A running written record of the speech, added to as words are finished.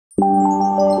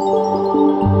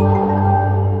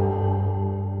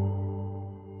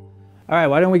All right,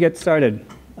 why don't we get started?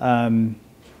 Thank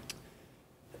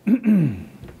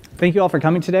you all for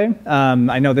coming today.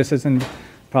 I know this isn't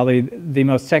probably the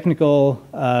most technical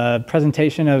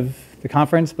presentation of the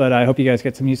conference, but I hope you guys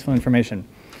get some useful information.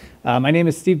 My name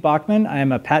is Steve Bachmann. I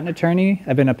am a patent attorney.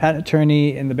 I've been a patent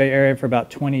attorney in the Bay Area for about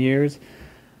 20 years.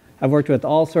 I've worked with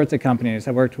all sorts of companies.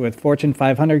 I've worked with Fortune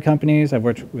 500 companies. I've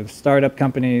worked with startup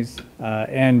companies.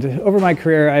 And over my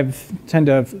career, I've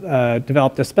tended to have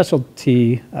developed a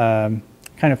specialty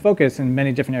kind of focus in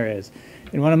many different areas.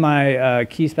 And one of my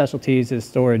key specialties is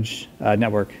storage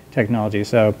network technology.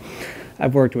 So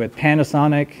I've worked with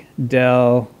Panasonic,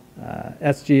 Dell,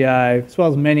 SGI, as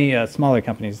well as many smaller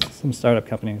companies, some startup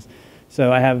companies.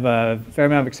 So I have a fair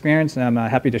amount of experience, and I'm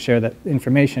happy to share that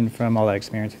information from all that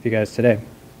experience with you guys today.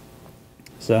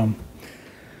 So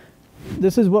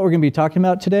this is what we're going to be talking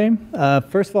about today.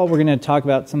 First of all, we're going to talk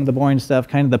about some of the boring stuff,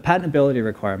 kind of the patentability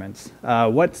requirements.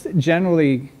 What's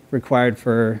generally required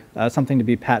for something to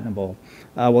be patentable?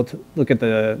 We'll look at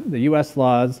the US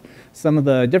laws, some of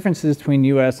the differences between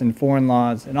US and foreign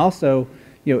laws, and also,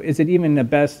 is it even the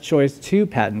best choice to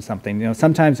patent something?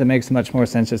 Sometimes it makes much more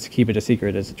sense just to keep it a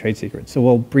secret as a trade secret. So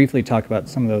we'll briefly talk about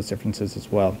some of those differences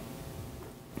as well.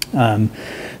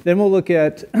 Then we'll look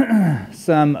at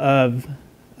some of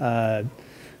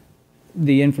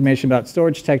the information about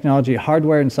storage technology,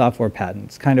 hardware and software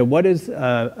patents. Kind of what is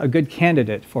a good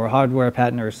candidate for a hardware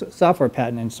patent or software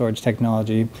patent in storage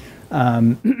technology,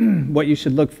 what you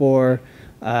should look for,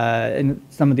 and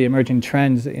some of the emerging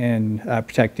trends in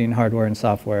protecting hardware and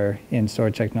software in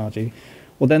storage technology.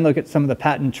 We'll then look at some of the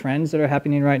patent trends that are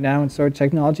happening right now in storage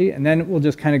technology, and then we'll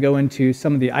just kind of go into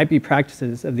some of the IP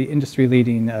practices of the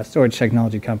industry-leading storage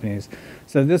technology companies.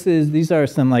 So these are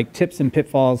some like tips and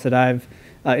pitfalls that I've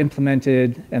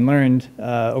implemented and learned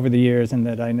over the years, and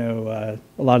that I know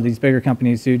a lot of these bigger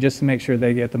companies do, just to make sure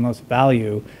they get the most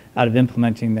value out of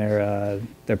implementing their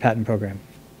patent program.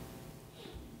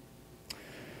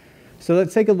 So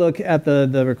let's take a look at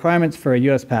the requirements for a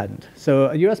US patent. So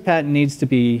a US patent needs to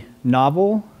be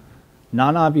novel,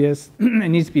 non-obvious, it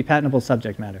needs to be patentable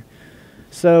subject matter.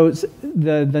 So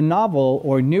the novel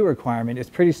or new requirement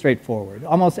is pretty straightforward.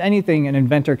 Almost anything an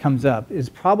inventor comes up is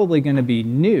probably going to be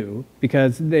new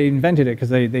because they invented it because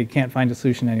they can't find a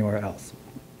solution anywhere else.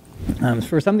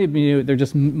 For something to be new, there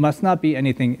just must not be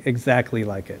anything exactly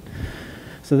like it.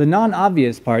 So the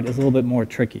non-obvious part is a little bit more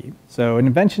tricky. So an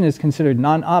invention is considered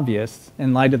non-obvious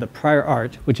in light of the prior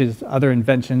art, which is other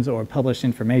inventions or published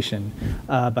information,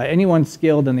 by anyone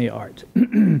skilled in the art.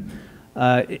 In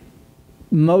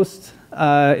most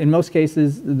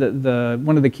cases,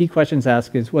 one of the key questions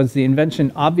asked is, was the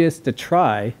invention obvious to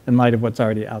try in light of what's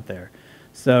already out there?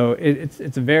 So it's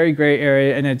a very gray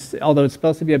area, and although it's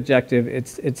supposed to be objective,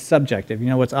 it's subjective.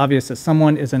 What's obvious to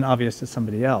someone isn't obvious to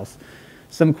somebody else.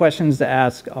 Some questions to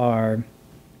ask are,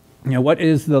 what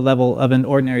is the level of an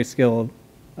ordinary skill,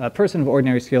 a person of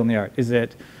ordinary skill in the art? Is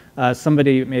it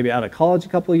somebody maybe out of college a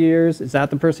couple of years? Is that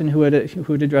the person who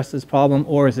would address this problem?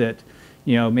 Or is it,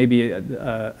 maybe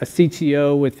a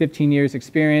CTO with 15 years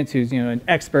experience who's, an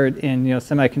expert in,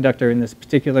 semiconductor in this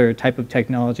particular type of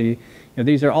technology?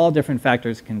 These are all different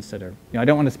factors to consider. I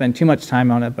don't want to spend too much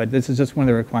time on it, but this is just one of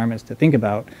the requirements to think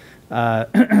about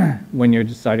when you're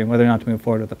deciding whether or not to move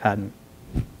forward with a patent.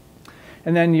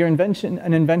 And then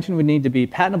an invention would need to be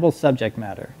patentable subject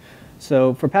matter.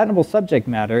 So for patentable subject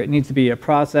matter, it needs to be a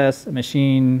process, a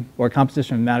machine, or a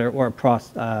composition of matter, or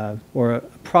a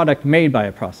product made by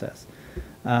a process.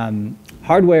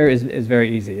 Hardware is very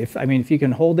easy. If you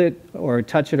can hold it, or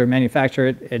touch it, or manufacture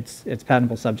it, it's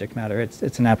patentable subject matter.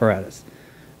 It's an apparatus,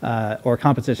 or a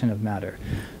composition of matter.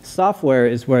 Software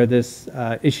is where this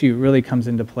issue really comes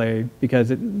into play,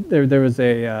 because there was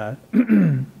a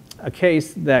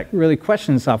case that really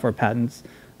questions software patents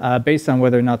based on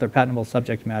whether or not they're patentable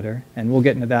subject matter, and we'll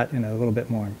get into that in a little bit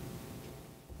more,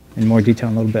 in more detail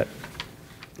in a little bit.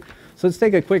 So let's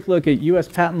take a quick look at US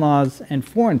patent laws and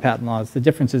foreign patent laws, the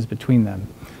differences between them.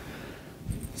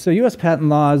 So US patent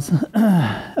laws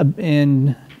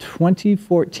in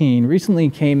 2014 recently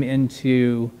came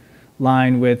into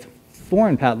line with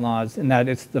foreign patent laws in that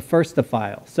it's the first to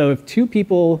file. So if two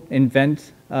people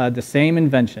invent the same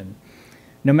invention,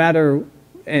 no matter,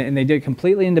 and they did it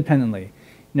completely independently,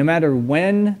 no matter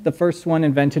when the first one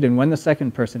invented and when the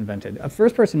second person invented. A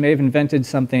first person may have invented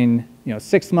something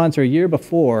 6 months or a year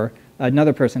before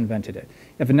another person invented it.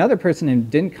 If another person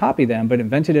didn't copy them but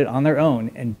invented it on their own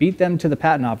and beat them to the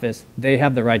patent office, they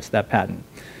have the rights to that patent.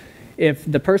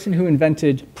 If the person who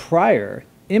invented prior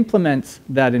implements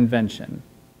that invention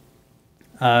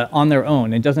on their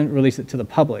own and doesn't release it to the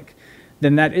public,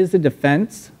 then that is a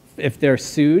defense if they're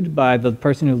sued by the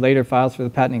person who later files for the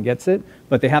patent and gets it,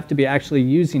 but they have to be actually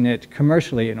using it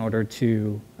commercially in order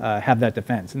to have that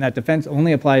defense. And that defense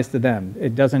only applies to them.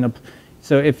 It doesn't.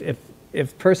 So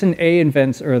if person A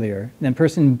invents earlier, then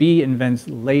person B invents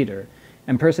later,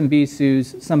 and person B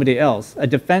sues somebody else, a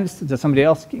defense to somebody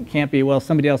else can't be, well,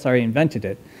 somebody else already invented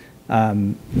it.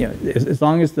 As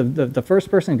long as the first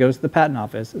person goes to the patent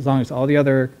office, as long as all the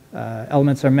other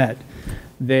elements are met,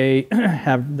 they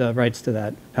have the rights to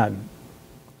that patent.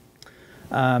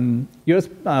 US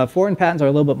foreign patents are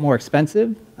a little bit more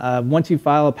expensive. Once you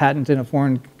file a patent in a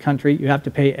foreign country, you have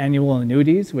to pay annual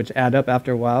annuities, which add up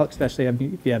after a while, especially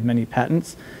if you have many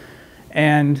patents.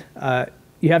 And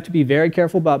you have to be very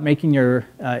careful about making your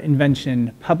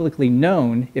invention publicly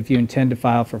known if you intend to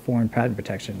file for foreign patent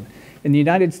protection. In the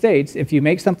United States, if you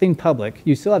make something public,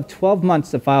 you still have 12 months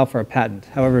to file for a patent.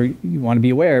 However, you want to be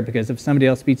aware, because if somebody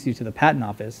else beats you to the patent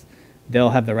office,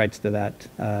 they'll have the rights to that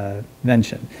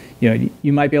invention.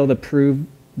 You might be able to prove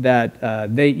that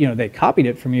they copied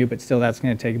it from you, but still that's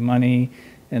going to take money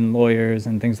and lawyers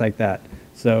and things like that.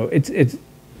 So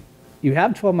you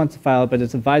have 12 months to file it, but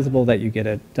it's advisable that you get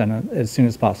it done as soon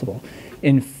as possible.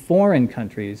 In foreign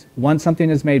countries, once something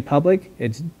is made public,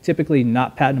 it's typically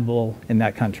not patentable in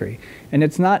that country. And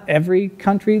it's not every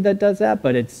country that does that,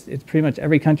 but it's pretty much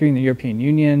every country in the European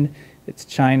Union. It's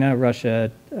China,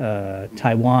 Russia,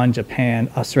 Taiwan, Japan,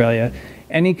 Australia.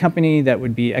 Any company that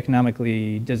would be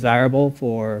economically desirable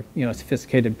for a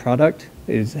sophisticated product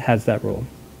has that rule.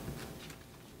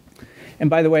 And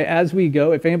by the way, as we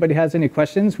go, if anybody has any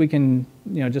questions, we can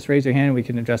just raise your hand and we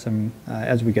can address them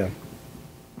as we go.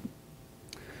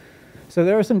 So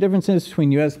there are some differences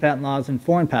between US patent laws and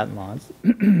foreign patent laws.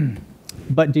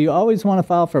 But do you always want to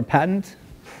file for a patent?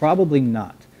 Probably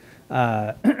not.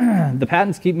 The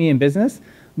patents keep me in business,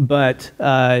 but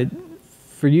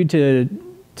for you to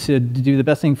do the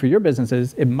best thing for your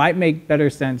businesses, it might make better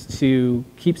sense to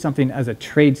keep something as a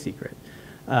trade secret.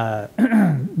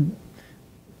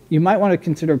 You might want to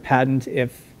consider a patent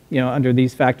if, under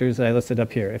these factors that I listed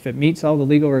up here, if it meets all the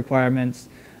legal requirements,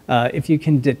 if you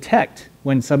can detect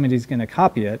when somebody's going to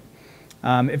copy it,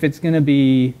 if it's going to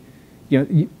be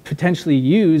potentially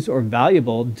used or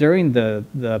valuable during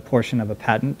the portion of a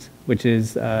patent, which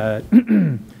is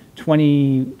 20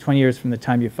 years from the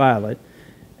time you file it,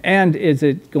 and is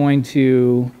it going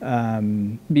to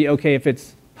be okay if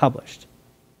it's published?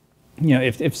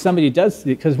 If somebody does,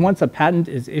 because once a patent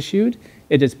is issued,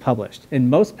 it is published. And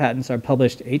most patents are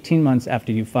published 18 months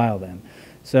after you file them.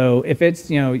 So if it's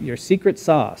your secret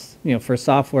sauce for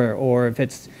software, or if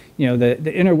it's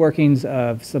the inner workings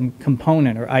of some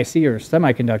component or IC or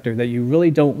semiconductor that you really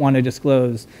don't want to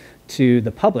disclose to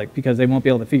the public because they won't be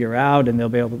able to figure out, and they'll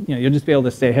be able to, you'll just be able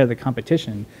to stay ahead of the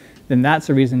competition, then that's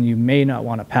a reason you may not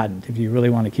want a patent if you really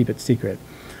want to keep it secret.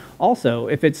 Also,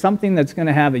 if it's something that's going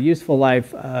to have a useful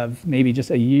life of maybe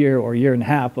just a year or year and a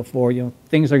half before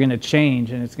things are going to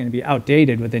change and it's going to be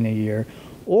outdated within a year,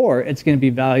 or it's going to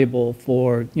be valuable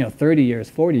for 30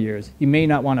 years, 40 years, you may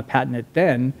not want to patent it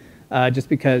then, just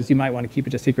because you might want to keep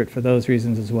it a secret for those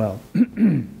reasons as well.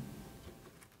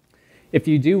 If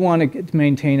you do want to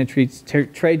maintain a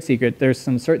trade secret, there's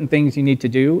some certain things you need to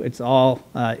do. It's all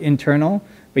internal,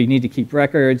 but you need to keep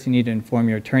records, you need to inform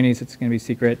your attorneys it's going to be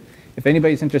secret. If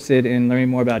anybody's interested in learning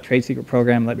more about a trade secret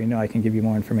program, let me know. I can give you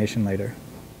more information later.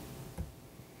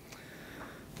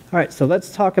 All right, so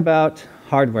let's talk about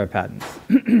hardware patents.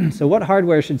 So what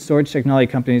hardware should storage technology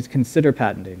companies consider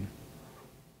patenting?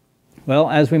 Well,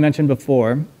 as we mentioned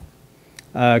before,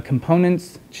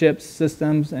 components, chips,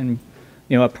 systems, and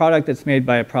a product that's made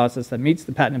by a process that meets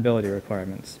the patentability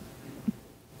requirements.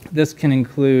 This can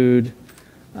include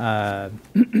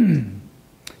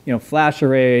flash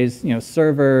arrays,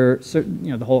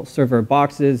 the whole server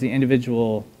boxes, the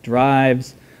individual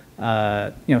drives,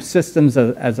 systems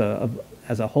as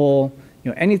a whole.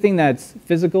 Anything that's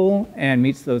physical and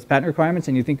meets those patent requirements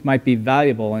and you think might be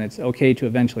valuable and it's okay to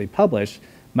eventually publish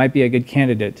might be a good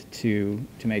candidate to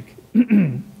make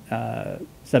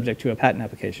subject to a patent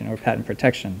application or patent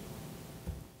protection.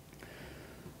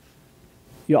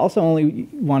 You also only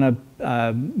want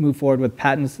to move forward with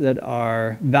patents that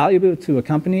are valuable to a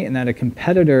company and that a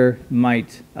competitor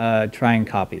might try and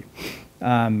copy.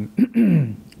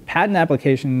 Patent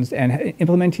applications and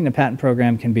implementing a patent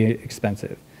program can be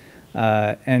expensive.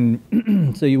 And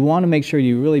so you want to make sure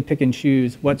you really pick and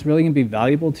choose what's really going to be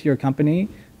valuable to your company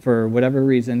for whatever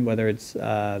reason, whether it's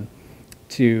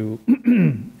to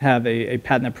have a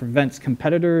patent that prevents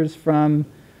competitors from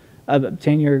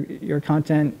obtaining your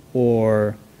content,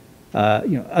 or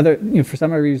for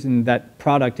some reason that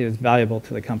product is valuable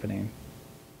to the company.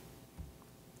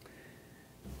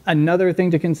 Another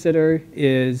thing to consider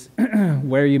is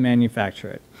where you manufacture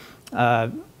it.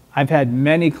 I've had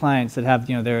many clients that have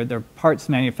their parts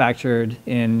manufactured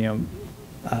in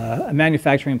a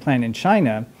manufacturing plant in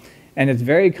China, and it's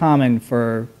very common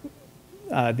for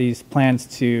these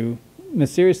plants to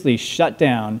mysteriously shut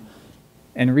down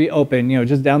and reopen,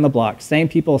 just down the block. Same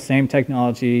people, same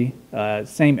technology,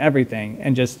 same everything,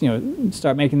 and just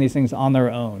start making these things on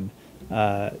their own,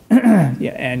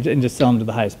 and just sell them to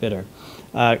the highest bidder.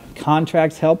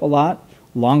 Contracts help a lot.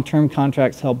 Long-term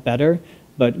contracts help better.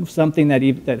 But something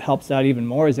that helps out even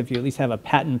more is if you at least have a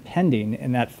patent pending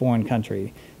in that foreign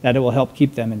country, that it will help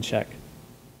keep them in check.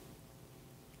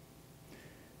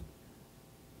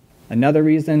 Another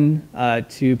reason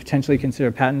to potentially consider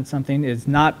patenting something is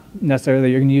not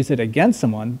necessarily you're going to use it against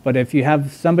someone, but if you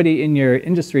have somebody in your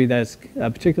industry that's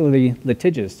particularly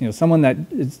litigious, someone that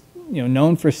is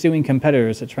known for suing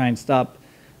competitors to try and stop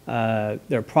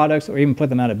their products or even put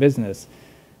them out of business,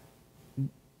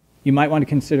 you might want to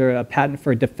consider a patent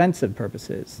for defensive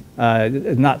purposes.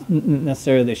 Not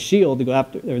necessarily the shield to go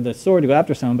after, or the sword to go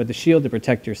after someone, but the shield to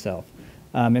protect yourself.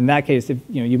 In that case, if,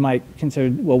 you might consider,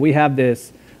 well, we have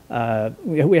this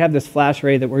flash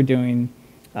array that we're doing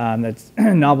that's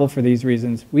novel for these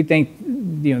reasons. We think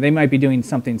they might be doing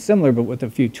something similar, but with a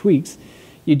few tweaks.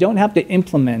 You don't have to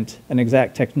implement an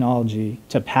exact technology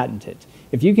to patent it.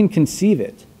 If you can conceive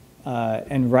it,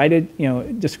 and write it,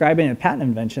 describe it in a patent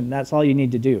invention, that's all you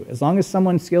need to do. As long as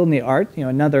someone skilled in the art,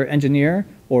 another engineer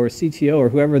or CTO or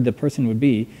whoever the person would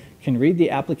be, can read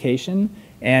the application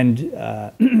and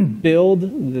build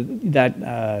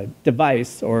that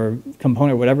device or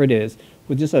component, whatever it is,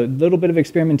 with just a little bit of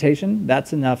experimentation,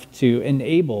 that's enough to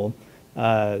enable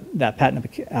that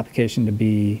patent application to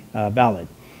be valid.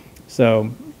 So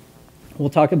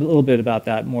we'll talk a little bit about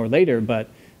that more later, but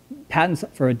patents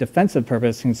for a defensive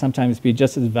purpose can sometimes be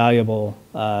just as valuable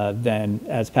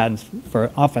as patents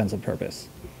for offensive purpose.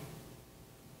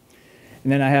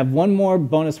 And then I have one more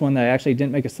bonus one that I actually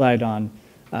didn't make a slide on,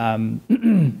 and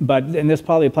this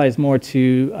probably applies more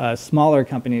to smaller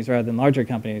companies rather than larger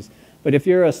companies. But if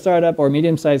you're a startup or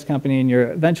medium-sized company and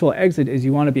your eventual exit is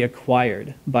you want to be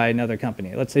acquired by another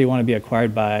company, let's say you want to be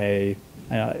acquired by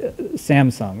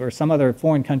Samsung or some other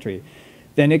foreign country,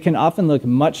 then it can often look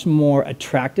much more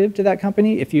attractive to that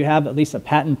company if you have at least a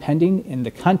patent pending in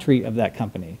the country of that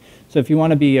company. So if you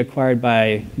want to be acquired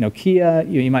by Kia,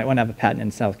 you might want to have a patent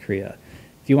in South Korea.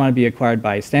 If you want to be acquired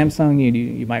by Samsung,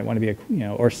 you might want to be,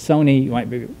 or Sony, you might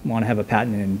want to have a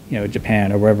patent in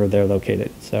Japan or wherever they're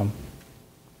located. So,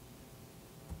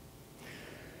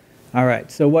 all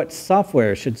right. So what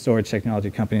software should storage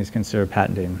technology companies consider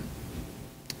patenting?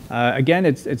 Again,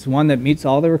 it's one that meets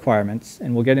all the requirements,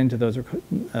 and we'll get into those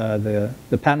the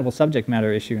patentable subject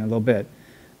matter issue in a little bit.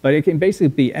 But it can basically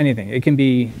be anything. It can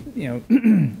be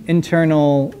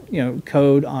internal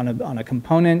code on a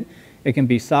component. It can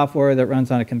be software that runs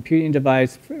on a computing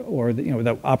device or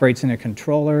that operates in a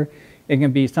controller. It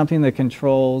can be something that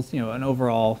controls an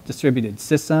overall distributed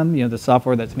system. The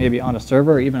software that's maybe on a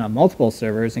server or even on multiple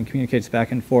servers and communicates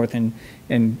back and forth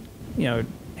and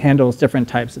handles different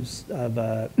types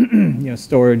of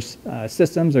storage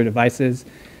systems or devices.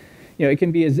 It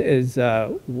can be as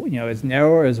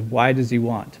narrow or as wide as you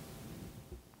want.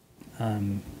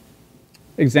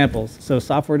 Examples: so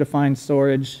software-defined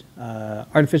storage,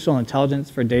 artificial intelligence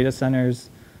for data centers,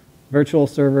 virtual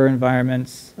server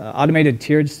environments, automated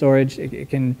tiered storage. It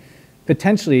can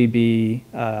potentially be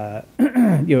a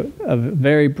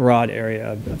very broad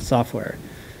area of software.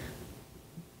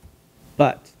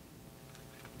 But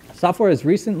software has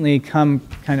recently come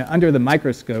kind of under the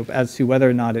microscope as to whether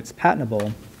or not it's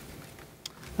patentable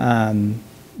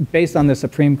based on the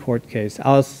Supreme Court case,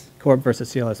 Alice Corp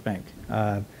versus CLS Bank.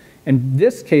 And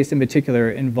this case in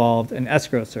particular involved an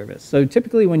escrow service. So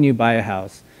typically when you buy a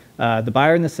house, the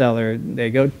buyer and the seller, they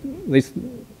go, at least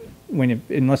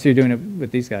unless you're doing it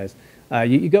with these guys,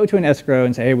 you go to an escrow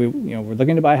and say, hey, we're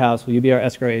looking to buy a house. Will you be our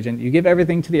escrow agent? You give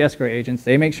everything to the escrow agents.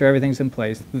 They make sure everything's in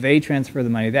place. They transfer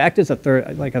the money. They act as a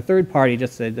third party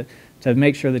just to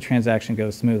make sure the transaction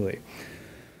goes smoothly.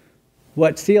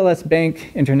 What CLS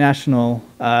Bank International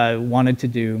wanted to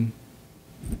do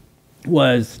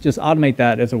was just automate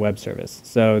that as a web service.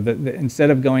 So instead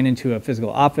of going into a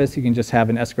physical office, you can just have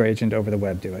an escrow agent over the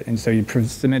web do it. And so you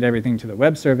submit everything to the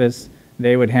web service.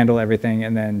 They would handle everything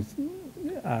and then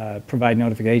provide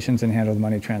notifications and handle the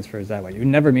money transfers that way. You would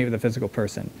never meet with a physical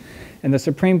person. And the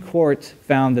Supreme Court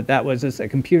found that that was just a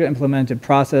computer-implemented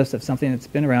process of something that's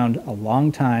been around a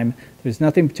long time. There's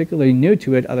nothing particularly new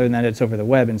to it other than that it's over the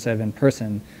web instead of in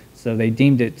person. So they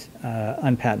deemed it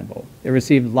unpatentable. It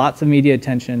received lots of media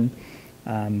attention.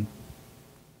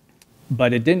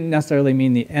 but it didn't necessarily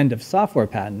mean the end of software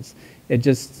patents. It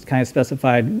just kind of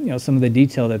specified some of the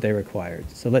detail that they required.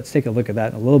 So let's take a look at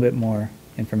that in a little bit more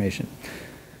information.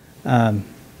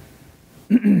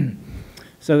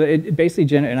 So it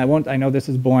basically and I know this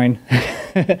is boring.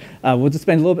 We'll just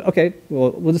spend a little bit, okay,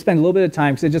 we'll just spend a little bit of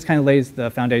time because it just kind of lays the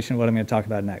foundation of what I'm going to talk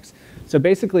about next. So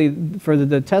basically, for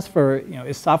the test for,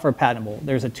 is software patentable,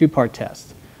 there's a two-part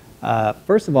test.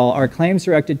 First of all, are claims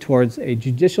directed towards a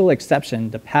judicial exception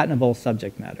to patentable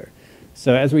subject matter?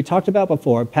 So as we talked about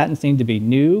before, patents need to be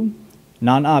new,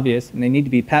 non-obvious, and they need to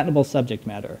be patentable subject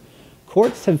matter.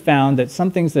 Courts have found that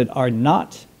some things that are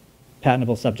not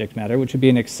patentable subject matter, which would be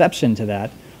an exception to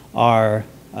that, are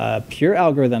pure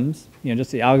algorithms,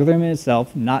 just the algorithm in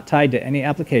itself, not tied to any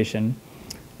application,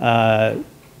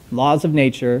 laws of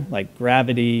nature, like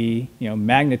gravity,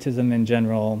 magnetism in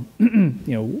general,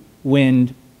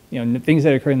 wind, things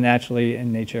that occur naturally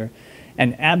in nature,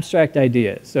 and abstract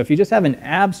ideas. So if you just have an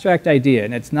abstract idea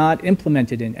and it's not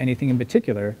implemented in anything in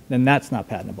particular, then that's not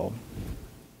patentable.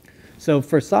 So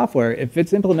for software, if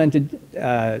it's implemented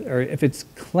or if it's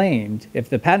claimed, if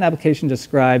the patent application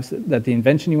describes that the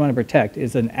invention you want to protect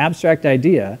is an abstract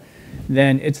idea,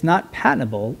 then it's not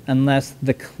patentable unless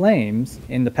the claims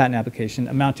in the patent application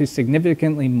amount to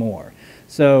significantly more.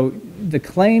 So the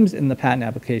claims in the patent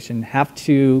application have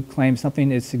to claim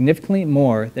something is significantly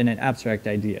more than an abstract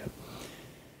idea.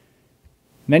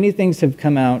 Many things have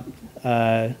come out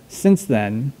since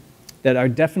then that are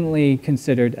definitely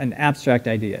considered an abstract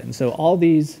idea. And so all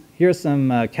these, here are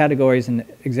some categories and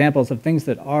examples of things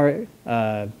that are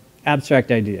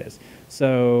abstract ideas.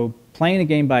 So playing a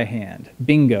game by hand,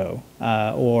 bingo,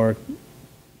 or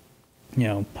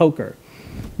poker.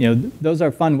 Those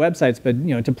are fun websites,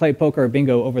 but to play poker or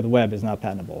bingo over the web is not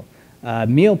patentable.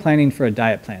 Meal planning for a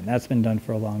diet plan, that's been done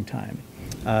for a long time.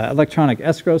 Electronic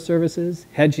escrow services,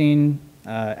 hedging,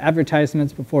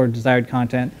 advertisements before desired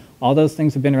content, all those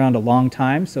things have been around a long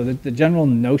time, so that the general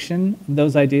notion of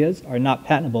those ideas are not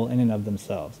patentable in and of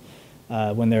themselves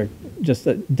when they're just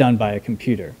done by a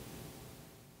computer.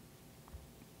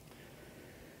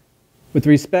 With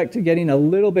respect to getting a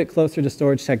little bit closer to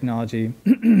storage technology,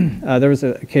 there was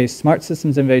a case, Smart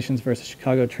Systems Innovations versus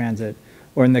Chicago Transit,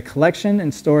 where in the collection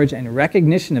and storage and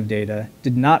recognition of data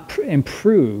did not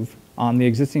improve on the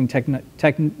existing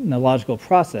technological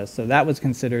process, so that was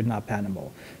considered not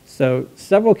patentable. So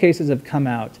several cases have come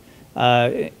out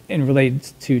in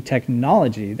relates to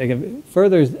technology. They have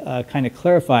further kind of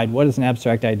clarified what is an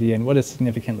abstract idea and what is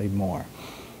significantly more.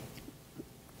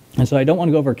 And so I don't want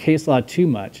to go over case law too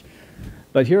much,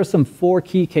 but here are some 4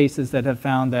 key cases that have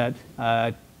found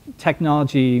that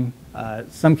technology,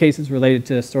 some cases related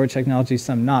to storage technology,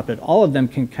 some not, but all of them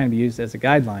can kind of be used as a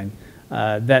guideline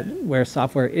where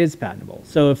software is patentable.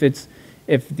 So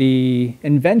if the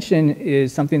invention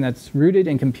is something that's rooted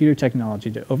in computer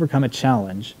technology to overcome a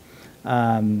challenge,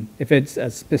 if it's a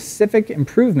specific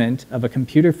improvement of a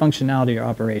computer functionality or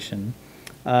operation,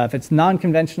 if it's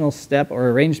non-conventional step or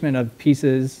arrangement of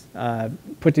pieces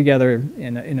put together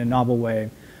in a novel way,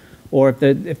 or if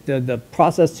the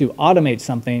process to automate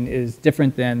something is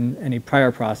different than any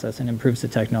prior process and improves the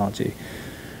technology.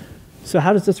 So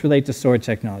how does this relate to storage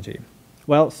technology?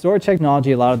 Well, storage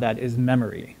technology, a lot of that is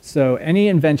memory. So any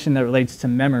invention that relates to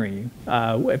memory,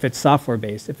 if it's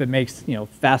software-based, if it makes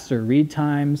faster read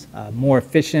times, more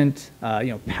efficient,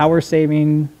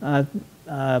 power-saving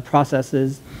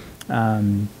processes,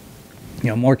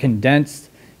 more condensed,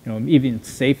 even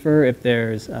safer if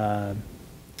there's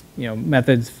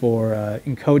methods for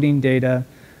encoding data.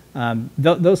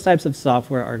 Those types of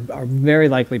software are very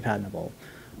likely patentable.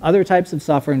 Other types of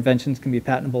software inventions can be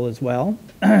patentable as well,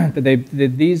 but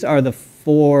these are the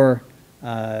 4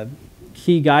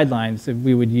 key guidelines that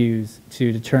we would use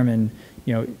to determine,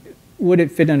 would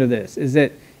it fit under this? Is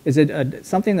it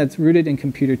something that's rooted in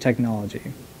computer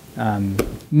technology?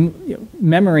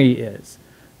 Memory is.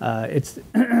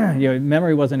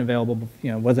 Memory wasn't available,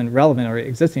 wasn't relevant or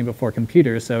existing before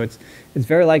computers, so it's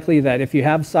very likely that if you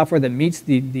have software that meets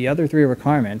the other 3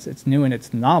 requirements, it's new and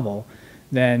it's novel,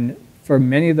 then for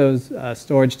many of those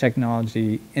storage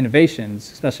technology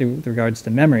innovations, especially with regards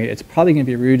to memory, it's probably going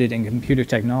to be rooted in computer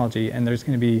technology, and there's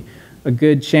going to be a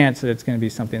good chance that it's going to be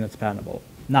something that's patentable.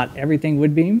 Not everything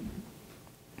would be,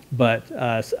 but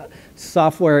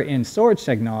software in storage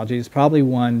technology is probably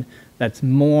one that's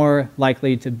more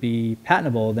likely to be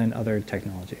patentable than other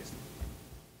technologies.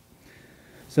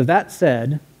 So that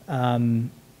said, the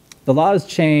law has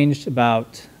changed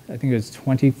about, I think it was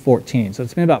 2014, so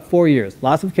it's been about 4 years.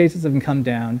 Lots of cases have come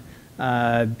down.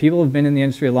 People who have been in the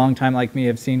industry a long time, like me,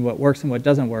 have seen what works and what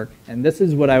doesn't work. And this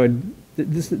is what I would.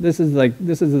 This is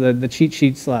the cheat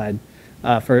sheet slide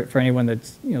for anyone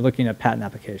that's looking at patent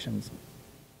applications.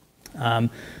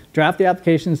 Draft the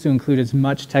applications to include as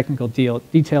much technical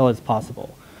detail as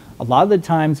possible. A lot of the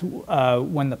times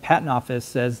when the patent office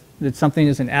says that something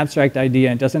is an abstract idea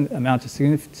and doesn't amount to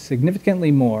significantly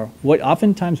more,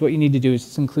 oftentimes what you need to do is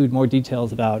just include more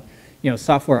details about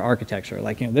software architecture,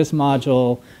 like this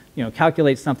module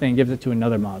calculates something and gives it to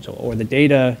another module, or the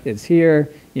data is here,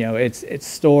 it's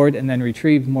stored and then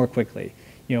retrieved more quickly.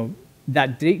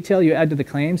 That detail you add to the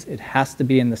claims, it has to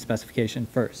be in the specification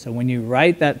first. So when you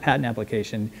write that patent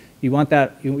application, you'd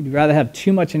rather have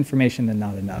too much information than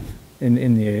not enough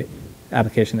in the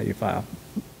application that you file.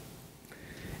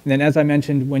 And then, as I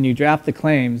mentioned, when you draft the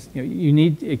claims,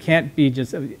 it can't be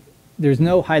just, there's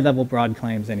no high-level broad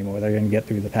claims anymore that are going to get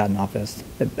through the patent office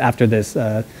after this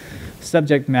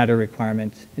subject matter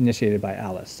requirement initiated by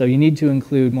Alice. So you need to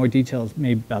include more details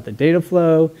maybe about the data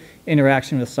flow,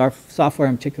 interaction with software,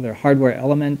 in particular hardware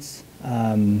elements,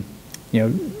 reference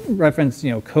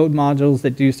code modules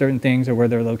that do certain things or where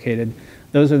they're located.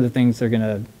 Those are the things that are going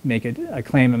to make a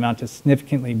claim amount to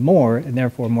significantly more and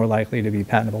therefore more likely to be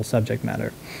patentable subject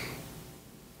matter.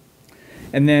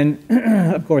 And then,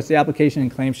 of course, the application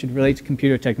and claim should relate to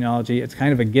computer technology. It's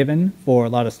kind of a given for a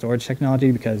lot of storage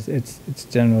technology because it's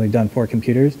generally done for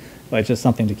computers, but it's just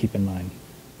something to keep in mind.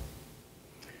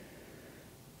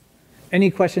 Any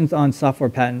questions on software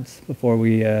patents before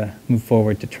we move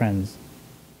forward to trends?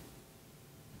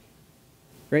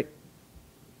 Great.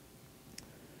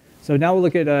 So now we'll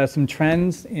look at some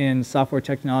trends in software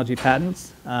technology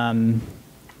patents.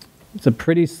 It's a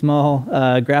pretty small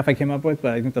graph I came up with,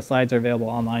 but I think the slides are available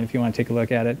online if you want to take a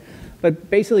look at it. But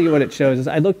basically what it shows is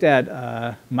I looked at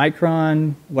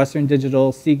Micron, Western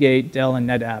Digital, Seagate, Dell, and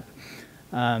NetApp.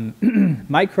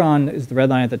 Micron is the red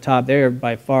line at the top. They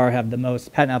by far have the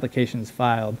most patent applications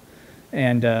filed,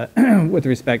 and with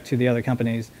respect to the other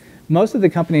companies. Most of the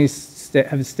companies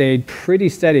have stayed pretty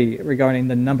steady regarding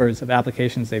the numbers of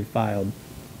applications they've filed.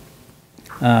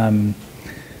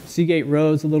 Seagate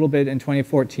rose a little bit in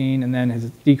 2014 and then has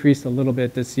decreased a little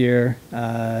bit this year.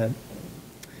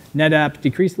 NetApp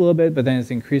decreased a little bit, but then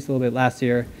has increased a little bit last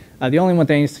year. The only one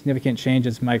thing significant change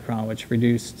is Micron, which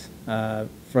reduced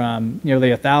from nearly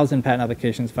 1,000 patent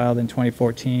applications filed in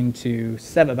 2014 to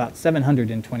about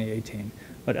 700 in 2018.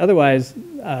 But otherwise,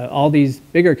 all these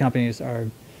bigger companies are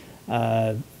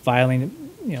filing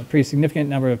a pretty significant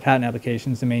number of patent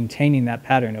applications and maintaining that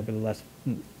pattern over the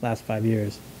last 5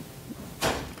 years.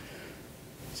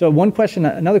 So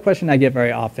another question I get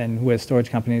very often with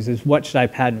storage companies is, what should I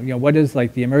patent? What is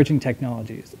like the emerging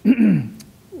technologies?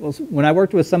 Well, when I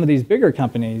worked with some of these bigger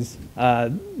companies, a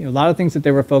lot of things that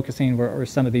they were focusing were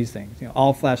some of these things.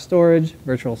 All flash storage,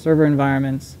 virtual server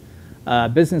environments,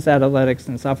 business analytics,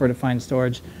 and software-defined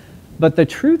storage. But the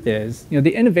truth is,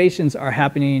 the innovations are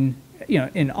happening,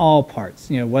 in all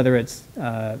parts. Whether it's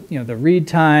the read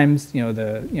times,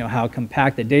 how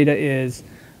compact the data is,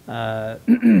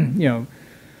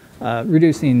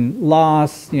 reducing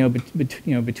loss,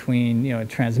 between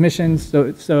transmissions.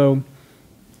 So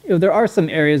there are some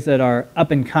areas that are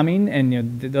up and coming,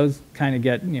 and those kind of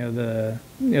get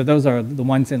those are the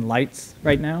ones in lights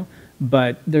right now.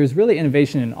 But there's really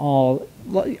innovation in all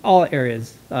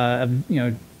areas of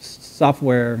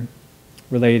software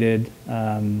related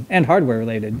and hardware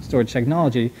related storage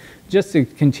technology, just to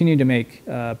continue to make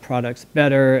products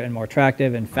better and more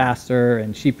attractive and faster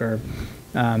and cheaper.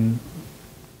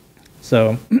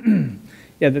 So,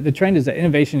 yeah, the trend is that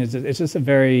innovation it's just a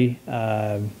very,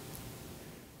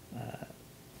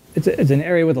 it's an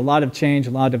area with a lot of change,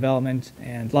 a lot of development,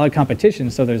 and a lot of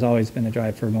competition, so there's always been a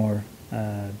drive for more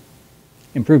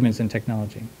improvements in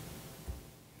technology.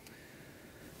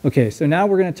 Okay, so now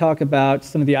we're going to talk about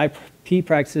some of the IP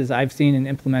practices I've seen and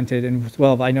implemented, and as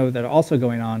well I know that are also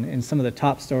going on in some of the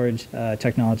top storage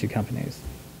technology companies.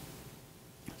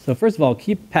 So first of all,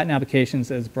 keep patent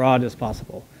applications as broad as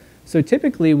possible. So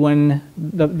typically when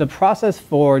the process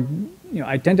for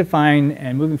identifying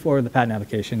and moving forward with the patent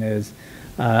application is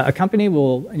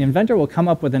an inventor will come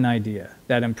up with an idea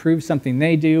that improves something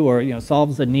they do or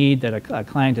solves a need that a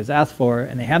client has asked for,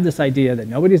 and they have this idea that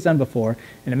nobody's done before,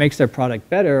 and it makes their product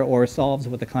better or solves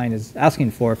what the client is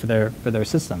asking for their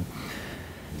system.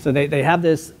 So they have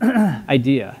this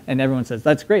idea, and everyone says,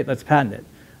 that's great, let's patent it.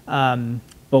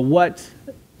 But what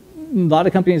a lot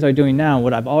of companies are doing now,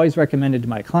 what I've always recommended to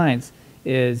my clients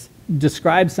is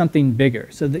describe something bigger.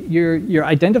 So that you're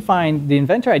identifying, the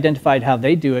inventor identified how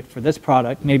they do it for this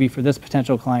product, maybe for this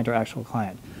potential client or actual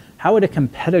client. How would a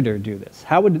competitor do this?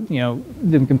 How would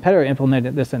the competitor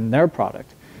implement this in their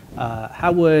product?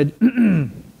 How would,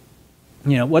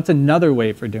 what's another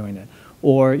way for doing it?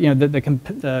 or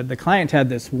the client had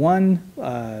this one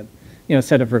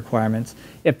set of requirements.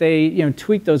 If they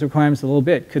tweak those requirements a little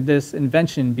bit, could this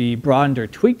invention be broadened or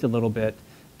tweaked a little bit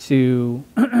to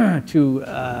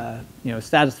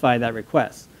satisfy that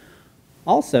request?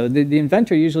 Also, the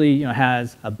inventor usually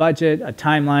has a budget, a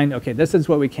timeline. Okay, this is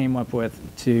what we came up with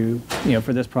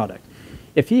for this product.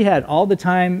 If he had all the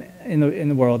time in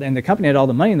the world and the company had all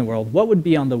the money in the world, what would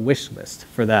be on the wish list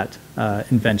for that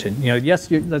invention? Yes,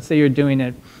 let's say you're doing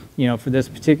it for this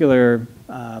particular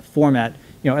format.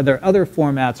 Are there other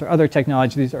formats or other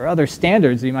technologies or other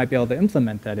standards that you might be able to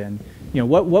implement that in?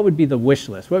 What would be the wish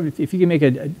list? If you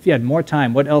could if you had more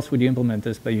time, what else would you implement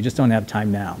this, but you just don't have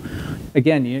time now?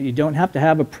 Again, you don't have to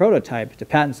have a prototype to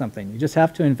patent something. You just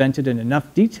have to invent it in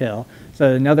enough detail so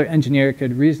that another engineer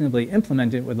could reasonably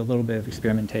implement it with a little bit of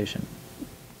experimentation.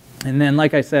 And then,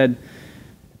 like I said,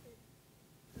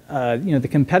 the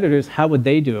competitors, how would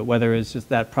they do it, whether it's just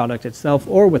that product itself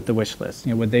or with the wish list?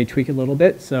 Would they tweak it a little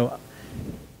bit? So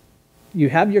you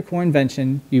have your core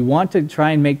invention. You want to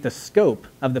try and make the scope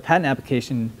of the patent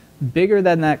application bigger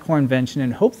than that core invention,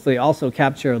 and hopefully also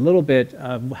capture a little bit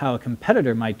of how a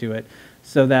competitor might do it,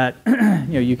 so that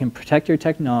you can protect your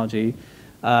technology,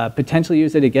 potentially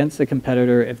use it against the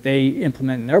competitor if they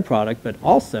implement in their product, but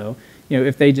also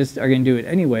if they just are going to do it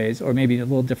anyways, or maybe in a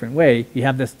little different way, you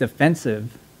have this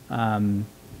defensive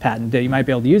patent that you might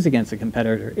be able to use against a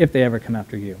competitor if they ever come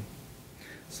after you.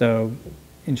 So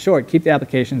in short, keep the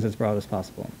applications as broad as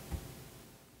possible.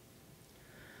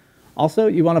 Also,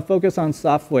 you want to focus on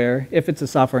software if it's a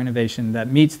software innovation that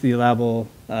meets the allowable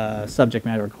subject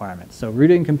matter requirements. So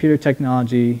rooted in computer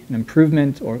technology, an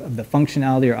improvement of the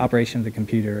functionality or operation of the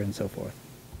computer, and so forth.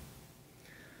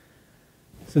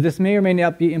 So this may or may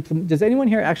not be implemented. Does anyone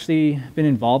here actually been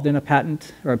involved in a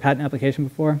patent or a patent application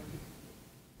before?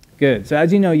 Good. So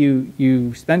as you know,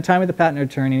 you spend time with a patent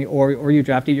attorney or you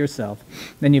draft it yourself.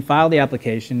 Then you file the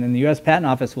application, and the US Patent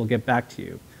Office will get back to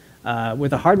you.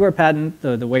 With a hardware patent,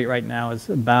 the wait right now is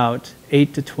about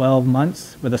 8 to 12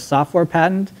 months. With a software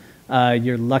patent,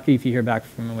 you're lucky if you hear back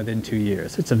from them within 2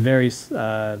 years. It's a very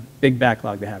big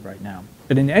backlog to have right now.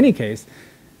 But in any case,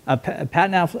 a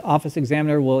patent office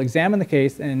examiner will examine the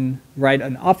case and write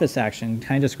an office action,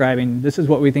 kind of describing this is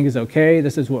what we think is okay,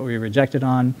 this is what we rejected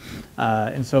on,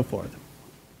 and so forth.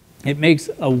 It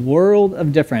makes a world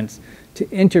of difference to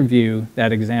interview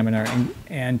that examiner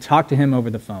and talk to him over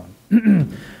the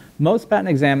phone. Most patent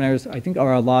examiners, I think,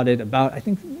 are allotted about, I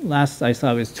think last I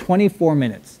saw it was 24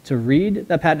 minutes to read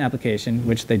the patent application,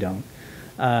 which they don't,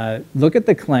 look at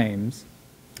the claims,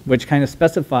 which kind of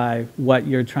specify what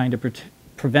you're trying to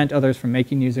prevent others from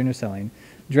making, using, or selling,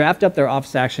 draft up their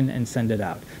office action, and send it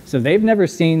out. So they've never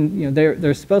seen,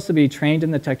 they're supposed to be trained in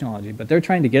the technology, but they're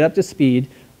trying to get up to speed,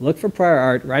 look for prior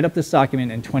art, write up this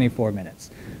document in 24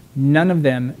 minutes. None of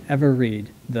them ever read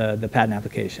the patent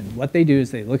application. What they do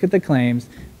is they look at the claims,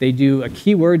 they do a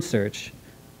keyword search,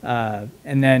 and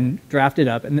then draft it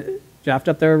up, and draft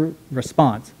up their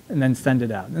response, and then send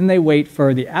it out. And then they wait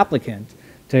for the applicant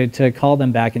to call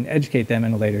them back and educate them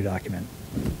in a later document.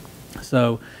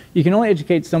 So you can only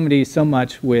educate somebody so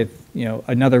much with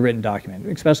another written document,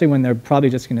 especially when they're probably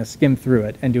just going to skim through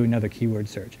it and do another keyword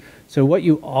search. So what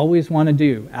you always want to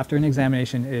do after an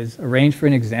examination is arrange for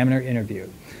an examiner interview.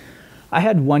 I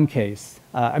had one case,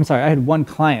 I had one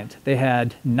client. They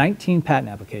had 19 patent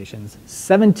applications.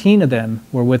 17 of them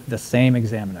were with the same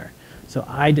examiner. So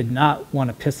I did not want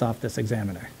to piss off this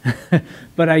examiner.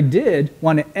 But I did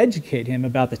want to educate him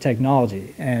about the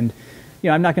technology. And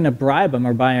I'm not going to bribe him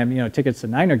or buy him, tickets to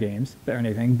Niner games or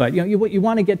anything. But you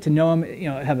want to get to know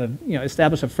him,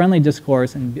 establish a friendly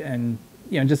discourse, and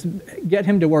just get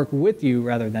him to work with you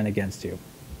rather than against you.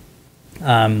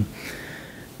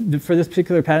 For this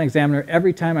particular patent examiner,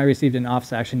 every time I received an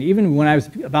office action, even when I was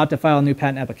about to file a new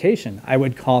patent application, I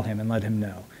would call him and let him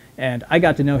know. And I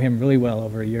got to know him really well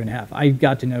over a year and a half. I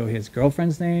got to know his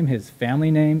girlfriend's name, his family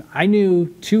name. I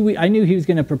knew he was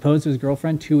going to propose to his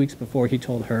girlfriend 2 weeks before he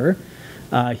told her.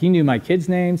 He knew my kids'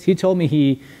 names. He told me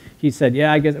he said,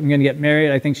 yeah, I guess I'm going to get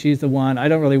married. I think she's the one. I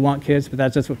don't really want kids, but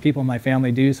that's just what people in my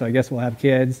family do, so I guess we'll have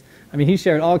kids. I mean, he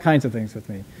shared all kinds of things with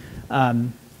me.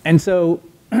 And so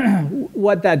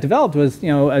what that developed was,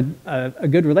 a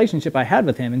good relationship I had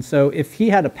with him. And so if he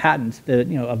had a patent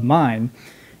that, of mine,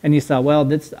 and he saw, well,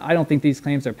 I don't think these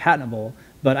claims are patentable,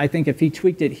 but I think if he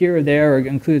tweaked it here or there or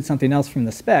included something else from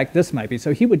the spec, this might be.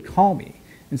 So he would call me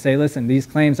and say, listen, these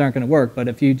claims aren't going to work, but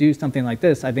if you do something like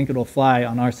this, I think it'll fly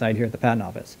on our side here at the patent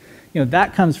office.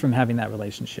 that comes from having that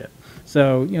relationship.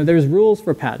 So, there's rules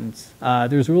for patents,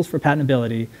 there's rules for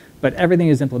patentability, but everything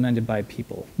is implemented by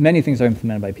people. Many things are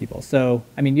implemented by people. So,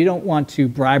 you don't want to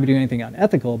bribe or do anything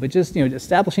unethical, but just,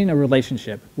 establishing a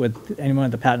relationship with anyone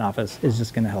at the patent office is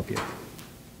just going to help you.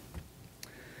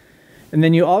 And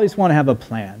then you always want to have a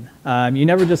plan. You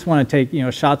never just want to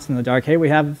take, shots in the dark. Hey, we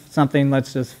have something,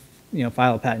 let's just,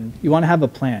 file a patent. You want to have a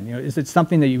plan. Is it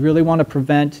something that you really want to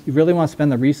prevent? You really want to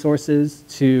spend the resources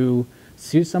to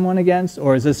sue someone against?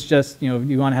 Or is this just,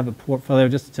 you want to have a portfolio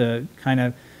just to kind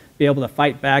of be able to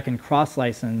fight back and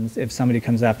cross-license if somebody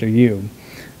comes after you?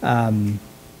 Patent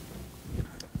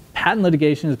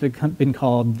litigation has been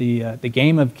called the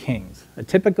game of kings. A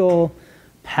typical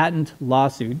patent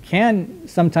lawsuit can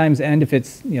sometimes end, if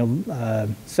it's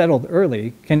settled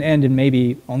early, can end in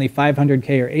maybe only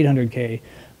 $500K or $800K,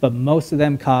 but most of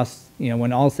them cost,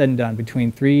 when all is said and done,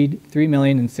 between $3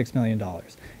 million and $6 million.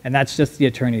 And that's just the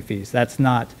attorney fees. That's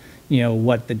not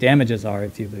what the damages are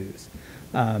if you lose.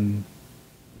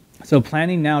 So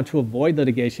planning now to avoid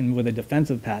litigation with a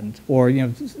defensive patent, or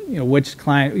which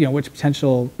client, which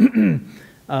potential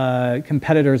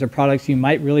competitors or products you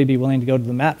might really be willing to go to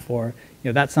the mat for,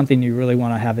 that's something you really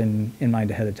want to have in mind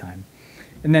ahead of time.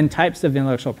 And then types of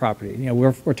intellectual property.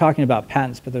 We're talking about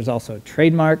patents, but there's also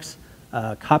trademarks,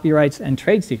 copyrights, and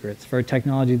trade secrets for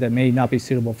technology that may not be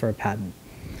suitable for a patent.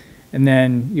 And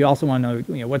then you also want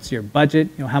to know, what's your budget,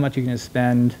 how much you're going to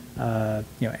spend,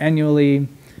 annually,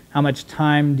 how much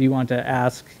time do you want to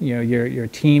ask, your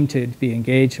team to be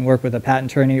engaged and work with a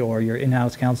patent attorney or your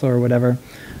in-house counsel or whatever,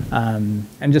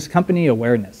 and just company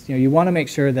awareness. You want to make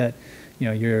sure that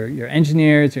your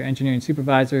engineers, your engineering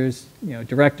supervisors,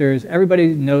 directors, everybody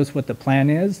knows what the plan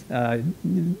is.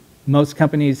 Most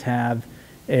companies have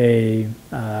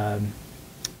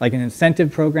like an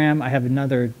incentive program. I have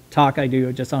another talk I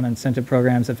do just on incentive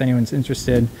programs. If anyone's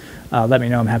interested, let me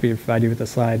know. I'm happy to provide you with the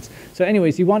slides. So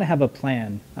anyways, you want to have a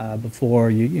plan before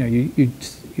you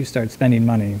start spending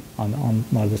money on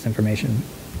a lot of this information.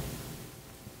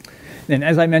 Then,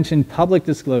 as I mentioned, public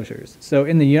disclosures. So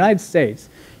in the United States,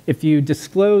 if you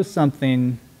disclose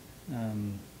something,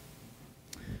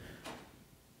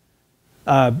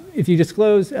 if you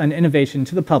disclose an innovation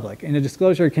to the public, and a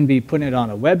disclosure can be putting it on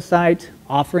a website,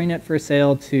 offering it for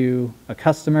sale to a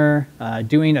customer,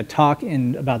 doing a talk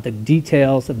about the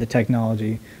details of the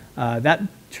technology, that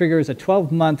triggers a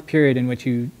 12-month period in which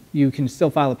you can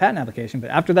still file a patent application, but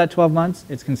after that 12 months,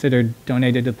 it's considered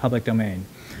donated to the public domain.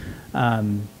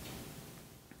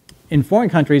 In foreign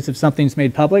countries, if something's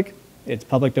made public, it's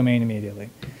public domain immediately.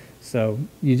 So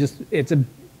it's a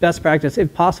best practice,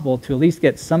 if possible, to at least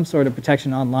get some sort of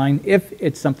protection online if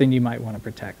it's something you might want to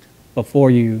protect before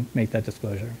you make that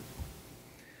disclosure.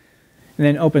 And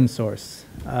then open source.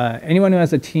 Anyone who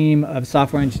has a team of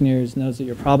software engineers knows that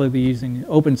you're probably using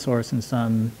open source in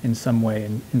some way,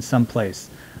 in some place.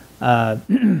 I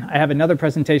have another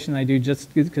presentation I do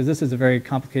just because this is a very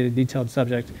complicated, detailed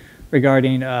subject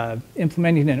regarding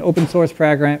implementing an open source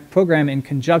program in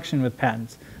conjunction with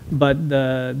patents. But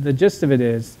the gist of it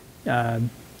is,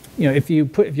 if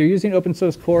you're using open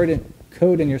source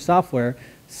code in your software,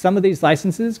 some of these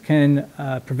licenses can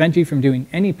prevent you from doing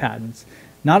any patents.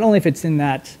 Not only if it's in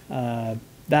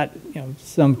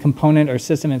some component or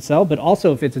system itself, but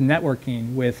also if it's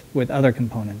networking with other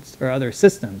components or other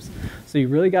systems. So you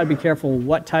really got to be careful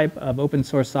what type of open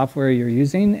source software you're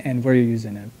using and where you're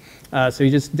using it. So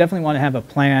you just definitely want to have a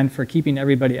plan for keeping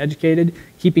everybody educated,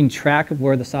 keeping track of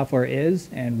where the software is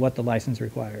and what the license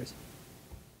requires.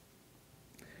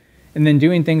 And then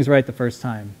doing things right the first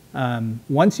time.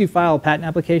 Once you file a patent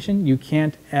application, you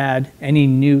can't add any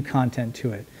new content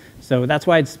to it. So that's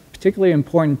why it's particularly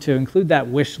important to include that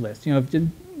wish list. If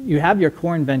you have your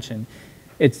core invention,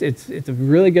 it's a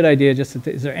really good idea just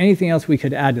to, is there anything else we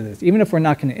could add to this? Even if we're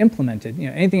not going to implement it,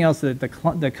 anything else that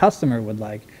the customer would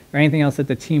like, or anything else that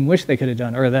the team wished they could have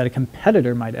done, or that a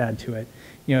competitor might add to it.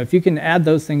 If you can add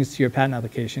those things to your patent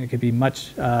application, it could be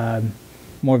much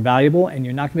more valuable, and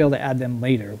you're not going to be able to add them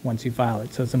later once you file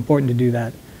it. So it's important to do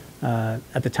that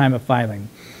at the time of filing.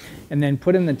 And then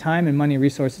put in the time and money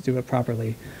resources to do it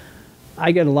properly.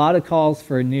 I get a lot of calls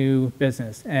for new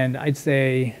business, and I'd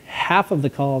say half of the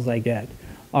calls I get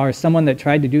are someone that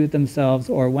tried to do it themselves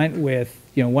or went with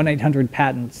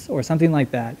 1-800-patents or something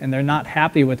like that, and they're not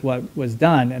happy with what was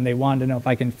done, and they want to know if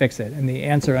I can fix it. And the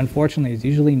answer, unfortunately, is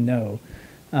usually no.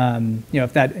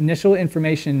 If that initial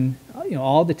information,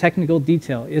 all the technical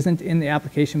detail isn't in the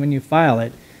application when you file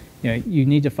it, you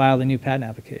need to file a new patent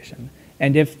application.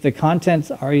 And if the contents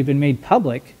are already been made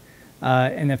public,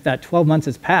 and if that 12 months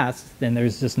has passed, then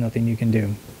there's just nothing you can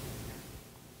do.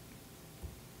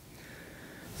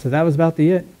 So that was about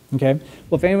it. Okay.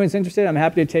 Well, if anyone's interested, I'm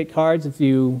happy to take cards if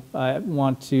you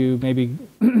want to maybe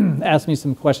ask me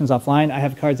some questions offline. I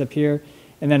have cards up here.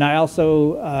 And then I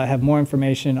also have more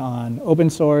information on open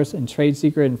source and trade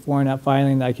secret and foreign app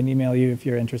filing that I can email you if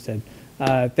you're interested.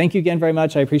 Thank you again very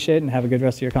much. I appreciate it, and have a good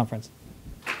rest of your conference.